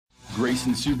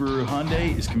Grayson Subaru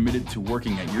Hyundai is committed to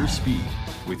working at your speed,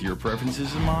 with your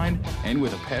preferences in mind, and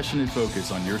with a passionate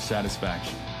focus on your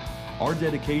satisfaction. Our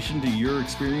dedication to your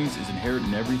experience is inherent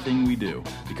in everything we do,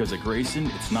 because at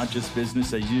Grayson, it's not just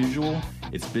business as usual,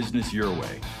 it's business your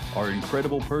way. Our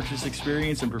incredible purchase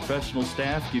experience and professional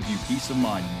staff give you peace of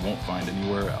mind you won't find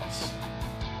anywhere else.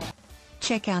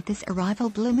 Check out this Arrival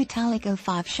Blue Metallic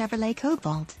 05 Chevrolet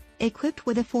Cobalt, equipped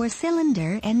with a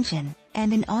 4-cylinder engine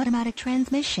and an automatic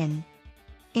transmission.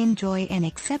 Enjoy an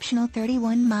exceptional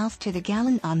 31 miles to the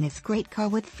gallon on this great car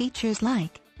with features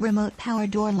like remote power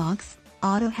door locks,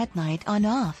 auto headlight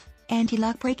on-off,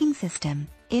 anti-lock braking system,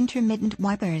 intermittent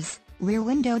wipers, rear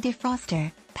window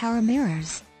defroster, power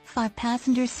mirrors,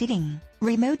 5-passenger seating,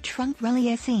 remote trunk rally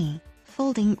AC,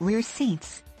 folding rear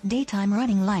seats, daytime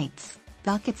running lights,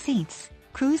 bucket seats,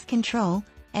 cruise control,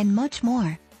 and much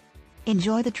more.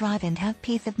 Enjoy the drive and have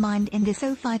peace of mind in this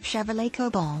 05 Chevrolet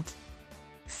Cobalt.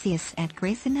 See us at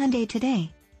Grayson Hyundai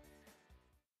today.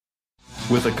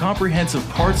 With a comprehensive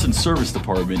parts and service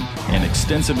department, an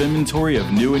extensive inventory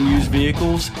of new and used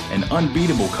vehicles, and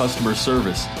unbeatable customer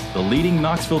service, the leading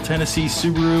Knoxville, Tennessee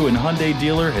Subaru and Hyundai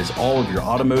dealer has all of your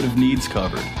automotive needs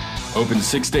covered. Open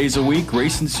 6 days a week,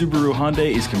 Grayson Subaru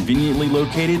Hyundai is conveniently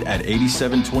located at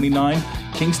 8729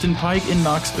 Kingston Pike in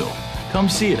Knoxville. Come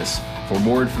see us. For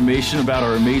more information about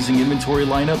our amazing inventory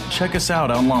lineup, check us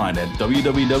out online at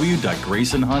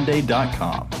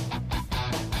www.graysonhyundai.com.